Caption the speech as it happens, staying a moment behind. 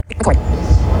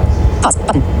Pause.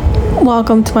 Button.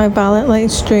 Welcome to my Violet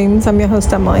Light Streams. I'm your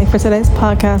host, Emily. For today's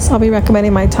podcast, I'll be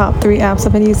recommending my top 3 apps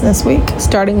I've been using this week,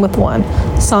 starting with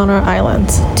 1, Sonar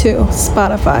Islands, 2,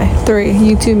 Spotify, 3,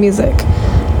 YouTube Music.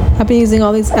 I've been using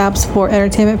all these apps for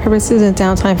entertainment purposes and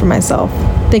downtime for myself.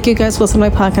 Thank you guys for listening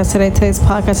to my podcast today. Today's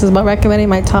podcast is about recommending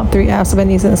my top 3 apps I've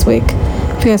been using this week.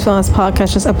 If you guys feel this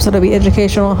podcast, this episode will be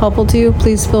educational and helpful to you,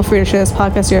 please feel free to share this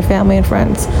podcast to your family and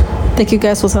friends. Thank you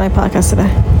guys for listening to my podcast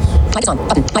today. Lights on.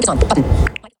 Button. Lights on.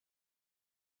 Button.